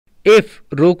If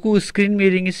Roku screen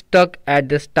mirroring is stuck at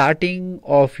the starting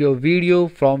of your video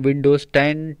from Windows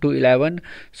 10 to 11,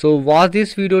 so watch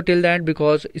this video till the end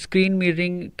because screen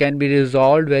mirroring can be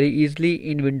resolved very easily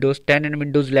in Windows 10 and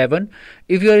Windows 11.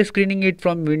 If you are screening it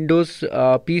from Windows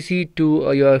PC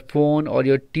to your phone or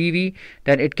your TV,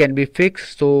 then it can be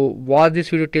fixed. So watch this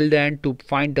video till the end to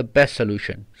find the best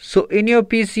solution. So in your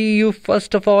PC, you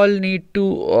first of all need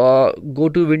to go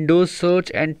to Windows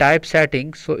search and type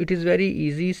settings. So it is very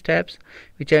easy steps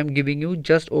which I am giving you.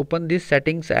 Just open this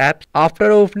settings app.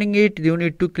 After opening it, you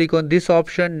need to click on this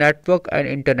option, network and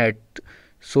internet.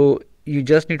 So you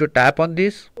just need to tap on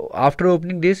this. After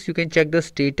opening this, you can check the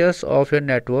status of your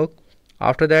network.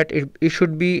 After that, it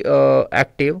should be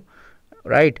active,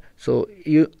 right? So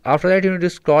you after that you need to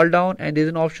scroll down and there is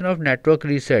an option of network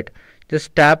reset.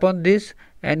 Just tap on this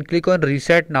and click on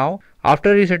reset now.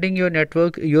 After resetting your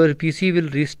network, your PC will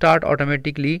restart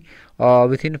automatically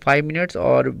within 5 minutes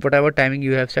or whatever timing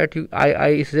you have set.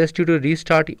 I suggest you to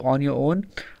restart on your own.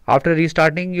 After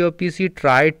restarting your PC,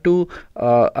 try to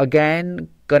again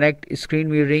connect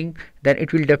screen mirroring, then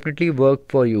it will definitely work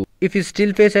for you. If you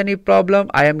still face any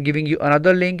problem, I am giving you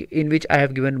another link in which I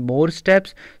have given more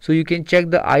steps, so you can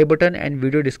check the I button and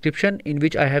video description in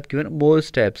which I have given more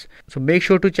steps. So make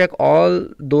sure to check all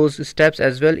those steps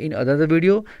as well in another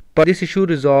video. But this issue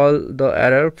resolve the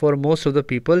error for most of the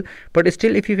people. But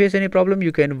still, if you face any problem,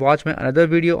 you can watch my another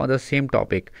video on the same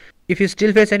topic. If you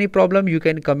still face any problem, you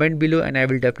can comment below and I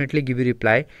will definitely give you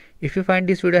reply. If you find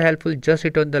this video helpful, just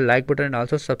hit on the like button and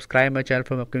also subscribe my channel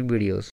for upcoming videos.